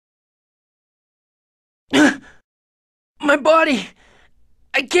My body!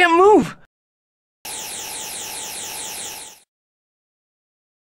 I can't move!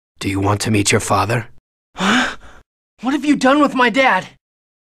 Do you want to meet your father? Huh? What have you done with my dad?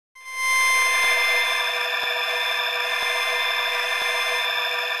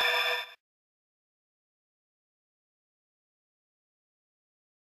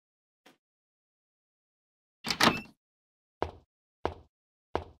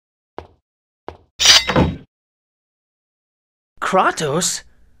 Kratos?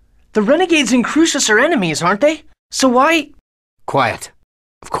 The renegades in Crucius are enemies, aren't they? So why… Quiet.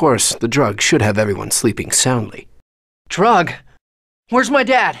 Of course, the drug should have everyone sleeping soundly. Drug? Where's my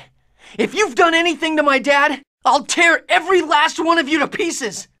dad? If you've done anything to my dad, I'll tear every last one of you to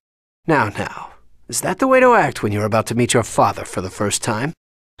pieces! Now, is that the way to act when you're about to meet your father for the first time?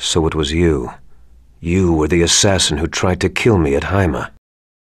 So it was you. You were the assassin who tried to kill me at Haima.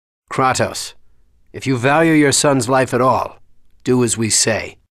 Kratos, if you value your son's life at all, do as we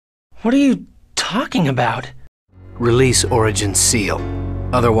say. What are you talking about? Release Origins seal.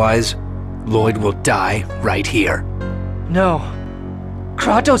 Otherwise, Lloyd will die right here. No.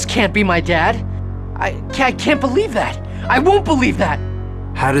 Kratos can't be my dad. I can't believe that. I won't believe that.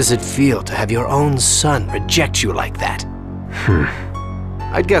 How does it feel to have your own son reject you like that?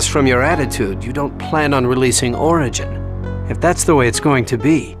 I'd guess from your attitude you don't plan on releasing Origin. If that's the way it's going to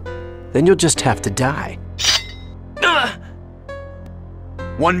be, then you'll just have to die.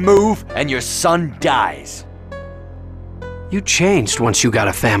 One move and your son dies. You changed once you got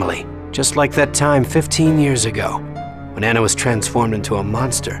a family, just like that time 15 years ago. When Anna was transformed into a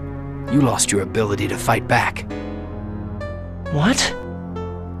monster, you lost your ability to fight back. What?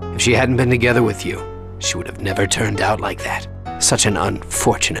 If she hadn't been together with you, she would have never turned out like that. Such an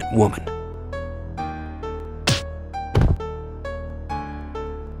unfortunate woman.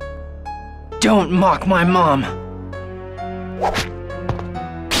 Don't mock my mom.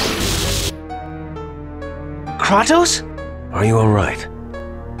 Kratos? Are you all right?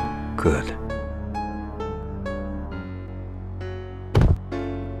 Good.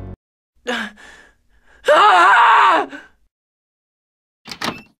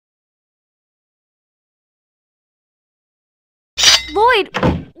 Lloyd,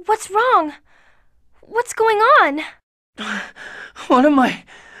 what's wrong? What's going on? What am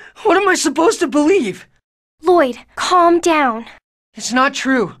I supposed to believe? Lloyd, calm down. It's not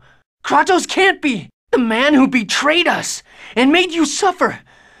true. Kratos can't be. The man who betrayed us and made you suffer.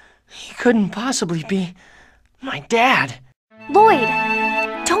 He couldn't possibly be my dad. Lloyd,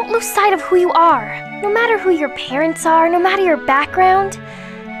 don't lose sight of who you are. No matter who your parents are, no matter your background,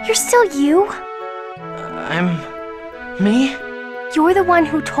 you're still you. I'm… me? You're the one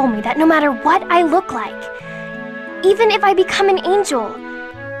who told me that no matter what I look like, even if I become an angel,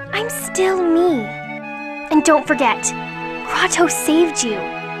 I'm still me. And don't forget, Kratos saved you.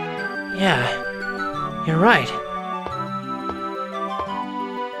 Yeah, you're right.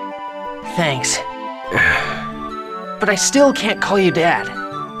 Thanks. But I still can't call you Dad.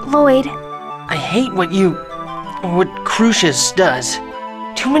 Lloyd. I hate what Crucius does.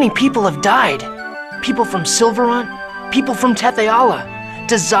 Too many people have died. People from Silverant, people from Tetheala,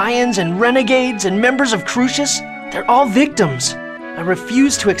 Desians and Renegades and members of Crucius. They're all victims. I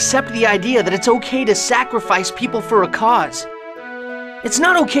refuse to accept the idea that it's okay to sacrifice people for a cause. It's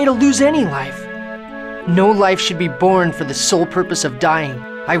not okay to lose any life. No life should be born for the sole purpose of dying.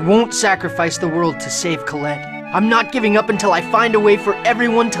 I won't sacrifice the world to save Colette. I'm not giving up until I find a way for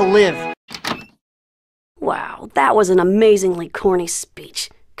everyone to live. Wow, that was an amazingly corny speech.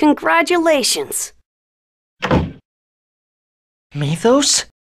 Congratulations! Mythos?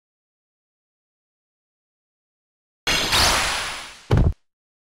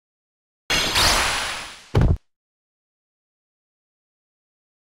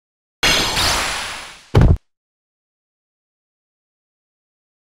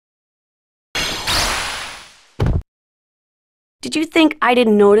 Did you think I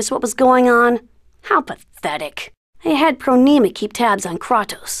didn't notice what was going on? How pathetic. I had Pronema keep tabs on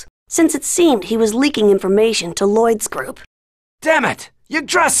Kratos, since it seemed he was leaking information to Lloyd's group. Damn it!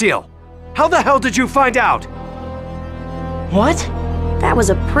 Yggdrasil! How the hell did you find out? What? That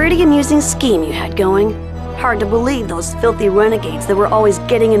was a pretty amusing scheme you had going. Hard to believe those filthy renegades that were always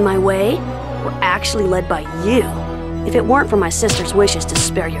getting in my way were actually led by you. If it weren't for my sister's wishes to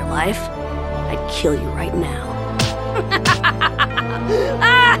spare your life, I'd kill you right now.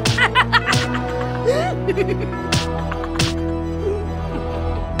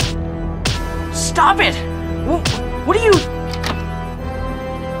 Stop it! What are you…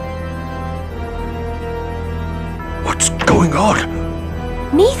 What's going on?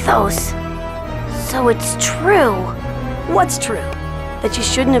 Mythos! So it's true. What's true? That you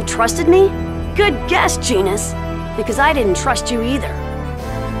shouldn't have trusted me? Good guess, Genus. Because I didn't trust you either.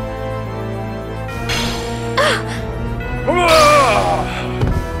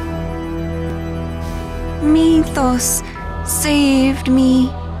 Mythos saved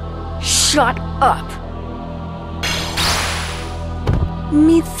me. Shut up!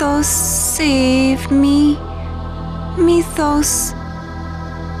 Mythos saved me. Mythos.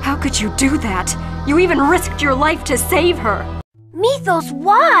 How could you do that? You even risked your life to save her. Mythos,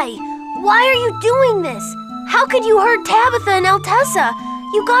 why? Why are you doing this? How could you hurt Tabitha and Altessa?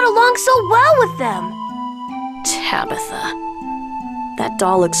 You got along so well with them. Tabitha. That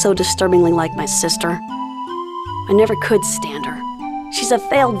doll looks so disturbingly like my sister. I never could stand her. She's a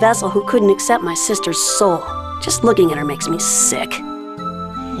failed vessel who couldn't accept my sister's soul. Just looking at her makes me sick.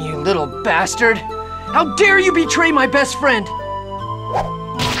 You little bastard! How dare you betray my best friend!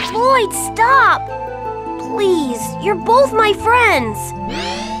 Lloyd, stop! Please, you're both my friends.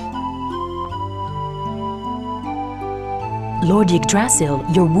 Lord Yggdrasil,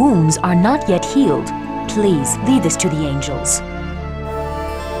 your wounds are not yet healed. Please, lead this to the angels.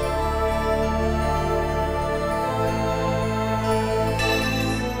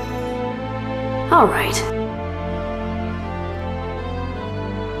 All right.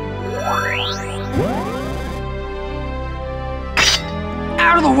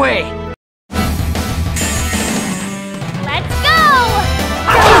 Out of the way! Let's go!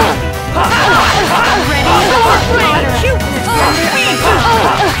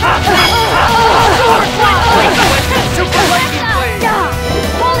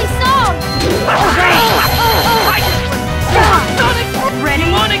 Holy song! Ready?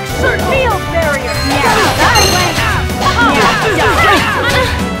 Demonic circle! Field barrier!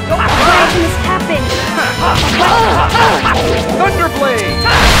 How can this happen? Thunderblade!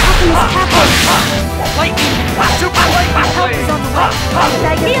 How can this happen? Lightning! Super lightning blade!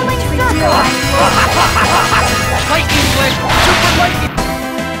 Healing circle! Lightning blade! Super lightning!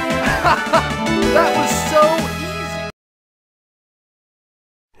 That was so easy!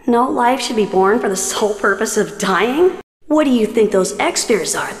 No life should be born for the sole purpose of dying? What do you think those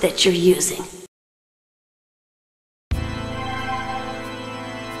X-Spears are that you're using?